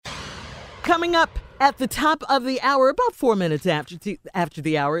Coming up at the top of the hour, about 4 minutes after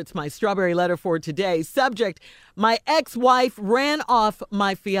the hour, it's my strawberry letter for today. Subject, my ex-wife ran off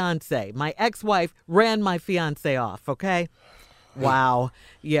my fiance. My ex-wife ran my fiance off, okay? Wow.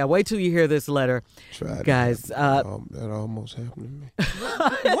 Yeah, wait till you hear this letter. Guys. That almost happened to me.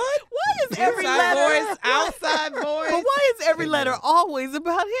 What? Why is every letter... voice, outside voice. But why is every letter always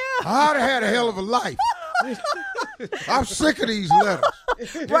about him? I'd have had a hell of a life. I'm sick of these letters.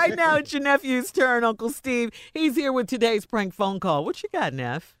 Right now, it's your nephew's turn, Uncle Steve. He's here with today's prank phone call. What you got,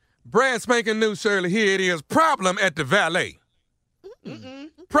 Neff? Brand spanking new, Shirley. Here it is. Problem at the valet.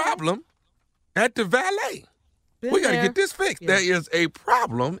 Problem at the valet. We got to get this fixed. Yeah. There is a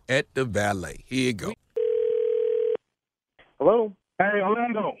problem at the valet. Here you go. Hello. Hey,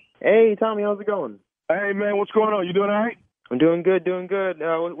 Orlando. Hey, Tommy. How's it going? Hey, man, what's going on? You doing all right? I'm doing good.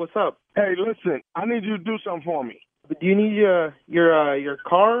 What's up? Hey, listen, I need you to do something for me. Do you need your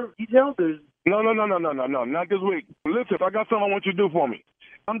car details? No, not this week. Listen, I got something I want you to do for me.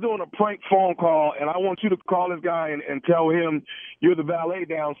 I'm doing a prank phone call, and I want you to call this guy and tell him you're the valet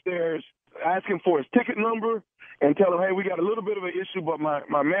downstairs. Ask him for his ticket number and tell him, hey, we got a little bit of an issue, but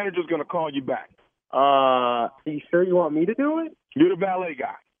my manager's going to call you back. Are you sure you want me to do it? You're the valet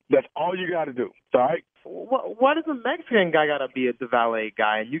guy. That's all you got to do. All right? Why does the Mexican guy gotta be the valet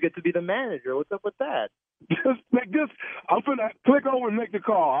guy and you get to be the manager? What's up with that? Just make this. I'm finna click over and make the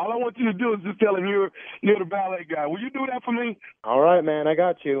call. All I want you to do is just tell him you're the valet guy. Will you do that for me? All right, man. I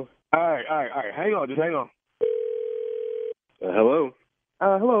got you. All right. Hang on. Just hang on. Hello?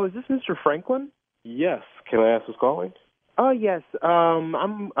 Hello. Is this Mr. Franklin? Yes. Can I ask who's calling? Oh, yes. I'm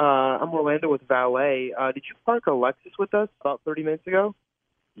Orlando with Valet. Did you park a Lexus with us about 30 minutes ago?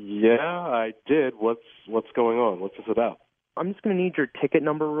 Yeah, I did. What's going on? What's this about? I'm just going to need your ticket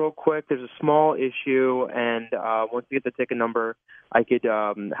number real quick. There's a small issue, and once you get the ticket number, I could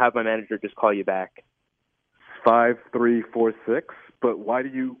have my manager just call you back. 5346. But why do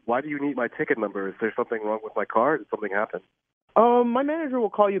you need my ticket number? Is there something wrong with my car? Did something happen? My manager will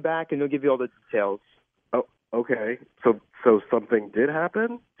call you back, and he'll give you all the details. Oh, okay. So something did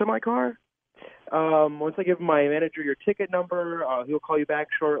happen to my car? Once I give my manager your ticket number, he'll call you back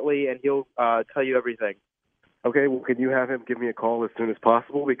shortly, and he'll tell you everything. Okay, well, can you have him give me a call as soon as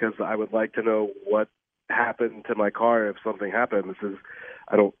possible? Because I would like to know what happened to my car if something happened.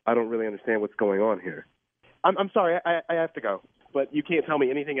 I don't really understand what's going on here. I'm sorry, I have to go. But you can't tell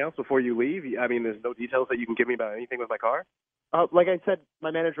me anything else before you leave? I mean, there's no details that you can give me about anything with my car? Like I said, my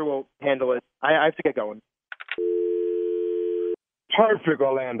manager will handle it. I have to get going. Perfect,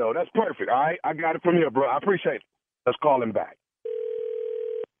 Orlando. That's perfect. All right, I got it from here, bro. I appreciate it. Let's call him back.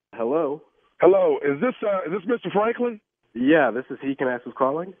 Hello? Hello, is this Mr. Franklin? Yeah, this is he. Can I ask who's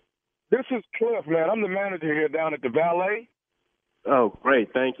calling? This is Cliff, man. I'm the manager here down at the Valet. Oh,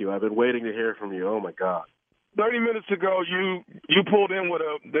 great. Thank you. I've been waiting to hear from you. Oh, my God. 30 minutes ago, you pulled in with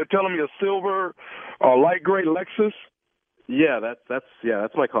they're telling me a silver or light gray Lexus. Yeah,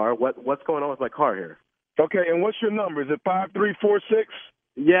 that's my car. What's going on with my car here? Okay, and what's your number? Is it 5346?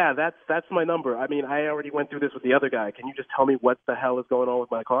 Yeah, that's my number. I mean, I already went through this with the other guy. Can you just tell me what the hell is going on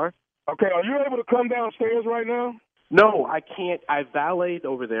with my car? Okay, are you able to come downstairs right now? No, I can't. I valeted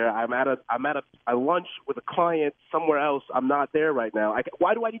over there. I'm at a lunch with a client somewhere else. I'm not there right now.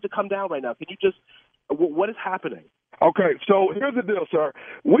 Why do I need to come down right now? Can you just? What is happening? Okay, so here's the deal, sir.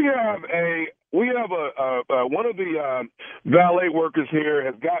 We have one of the valet workers here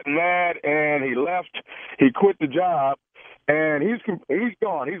has gotten mad and he left. He quit the job and he's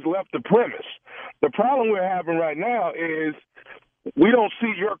gone. He's left the premise. The problem we're having right now is we don't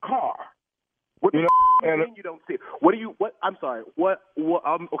see your car. What you mean you don't see it? What? I'm sorry. What?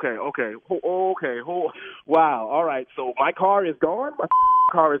 Okay. Wow. All right. So my car is gone? My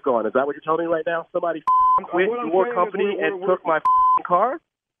car is gone. Is that what you're telling me right now? Somebody quit your company and took my car?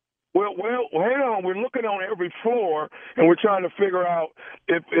 Well, hang on. We're looking on every floor, and we're trying to figure out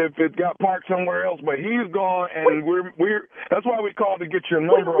if it got parked somewhere else. But he's gone, and we're that's why we called to get your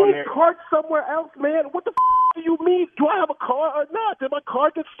number on there. Parked somewhere else, man? What the do you mean? Do I have a car or not? Did my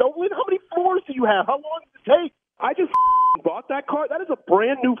car get stolen? How many floors do you have? How long does it take? I just bought that car. That is a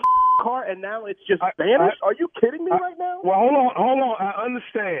brand new car, and now it's just vanished. Are you kidding me right now? Well, hold on. I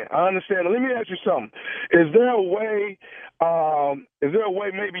understand. Let me ask you something. Is there a way?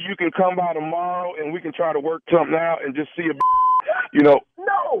 Maybe you can come by tomorrow and we can try to work something out and just see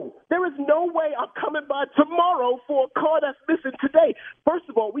No, there is no way I'm coming by tomorrow for a car that's missing today. First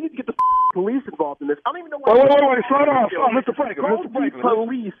of all, we need to get the police involved in this. I don't even know why. Wait, slow down, Mr. Franklin.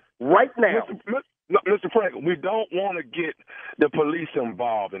 Police right now. Mr. Franklin, we don't want to get the police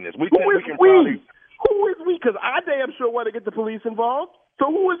involved in this. Who is we? sweet, because I damn sure want to get the police involved. So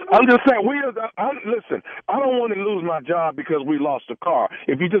who is we? I'm just saying, listen, I don't want to lose my job because we lost the car.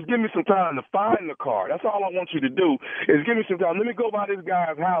 If you just give me some time to find the car, that's all I want you to do is give me some time. Let me go by this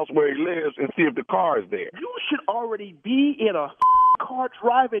guy's house where he lives and see if the car is there. You should already be in a car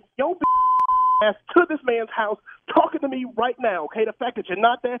driving your ass to this man's house talking to me right now, okay? The fact that you're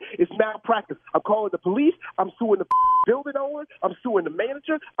not there is malpractice. I'm calling the police. I'm suing the building owner. I'm suing the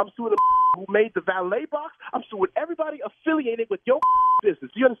manager. I'm suing the who made the valet box. I'm suing everybody affiliated with your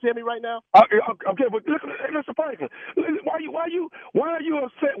business. Do you understand me right now? Okay, but listen, Mr. Franklin, why are you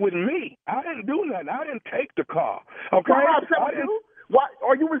upset with me? I didn't do nothing. I didn't take the car. Okay? Why am I upset with you? Why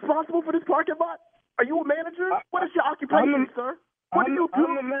are you responsible for this parking lot? Are you a manager? What is your occupation, sir? What do you do?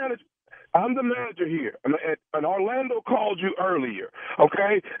 I'm the manager here, and Orlando called you earlier,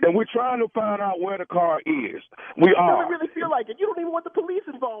 okay? And we're trying to find out where the car is. We are. It doesn't really feel like it. You don't even want the police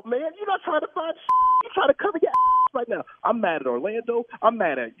involved, man. You're not trying to find You're trying to cover your right now. I'm mad at Orlando. I'm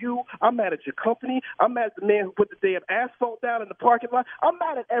mad at you. I'm mad at your company. I'm mad at the man who put the damn asphalt down in the parking lot. I'm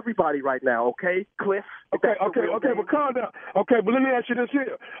mad at everybody right now, okay, Cliff? Okay, but calm down. Okay, but let me ask you this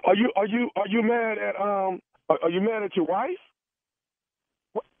here. Are you mad at are you mad at your wife?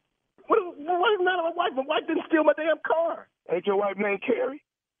 What is the matter with my wife? My wife didn't steal my damn car. Ain't your wife named Carrie?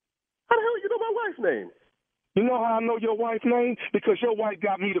 How the hell you know my wife's name? You know how I know your wife's name? Because your wife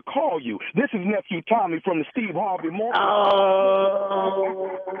got me to call you. This is nephew Tommy from the Steve Harvey Morning. Oh,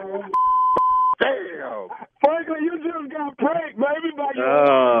 damn. Franklin, you just got pranked, baby, by your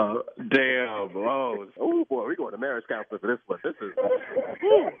Oh, damn. Oh, boy, we're going to marriage counseling for this one. This is...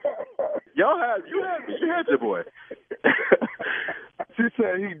 you had your boy. She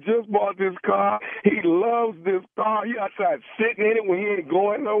said he just bought this car. He loves this car. He outside sitting in it when he ain't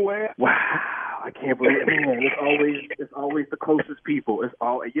going nowhere. Wow, I can't believe it. Man, it's always the closest people. It's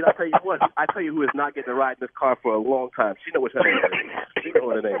all. You know, I tell you what. I tell you who is not getting to ride in this car for a long time. She knows what her name is. She knows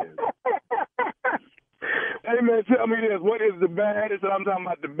what her name is. Hey man, tell me this. What is the baddest? I'm talking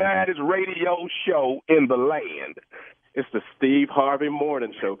about the baddest radio show in the land. It's the Steve Harvey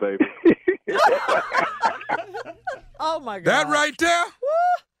Morning Show, baby. Oh my God. That right there?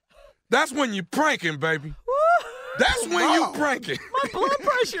 That's when you pranking, baby. That's when you pranking. My blood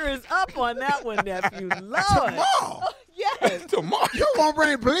pressure is up on that one, nephew. Lord. Tomorrow. Yes. Tomorrow. You won't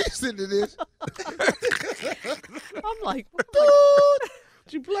bring police into this. I'm like,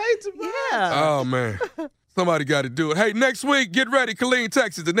 Did you play tomorrow? yeah. Oh, man. Somebody got to do it. Hey, next week, get ready. Killeen,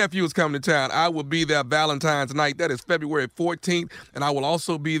 Texas. The nephew is coming to town. I will be there Valentine's night. That is February 14th. And I will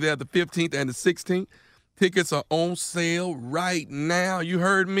also be there the 15th and the 16th. Tickets are on sale right now. You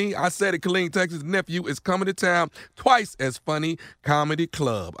heard me. I said it, Killeen, Texas. The nephew is coming to town. Twice as funny comedy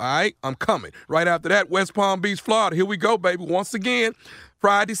club. All right? I'm coming. Right after that, West Palm Beach, Florida. Here we go, baby. Once again,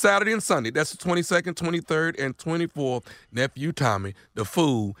 Friday, Saturday, and Sunday. That's the 22nd, 23rd, and 24th. Nephew Tommy, the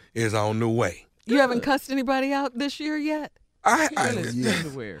fool, is on the way. You haven't cussed anybody out this year yet?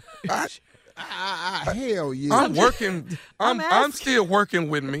 Underwear. Hell yeah. I'm working. I'm asking. still working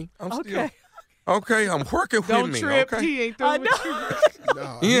with me. I'm working Don't with me. trip. Okay? He ain't through with you.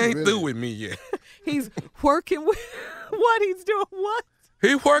 No, He ain't really- through with me yet. He's working with what? He's doing what?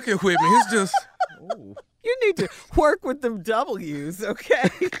 He working with me. It's just You need to work with them W's, okay?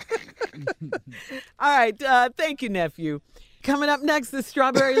 All right. Thank you, nephew. Coming up next, the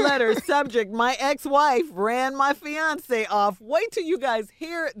Strawberry Letter. Subject, my ex-wife ran my fiance off. Wait till you guys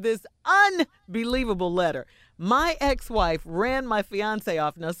hear this unbelievable letter. My ex-wife ran my fiance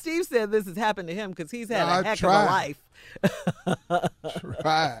off. Now, Steve said this has happened to him because he's had a heck of a life.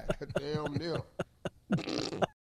 Right. Damn deal.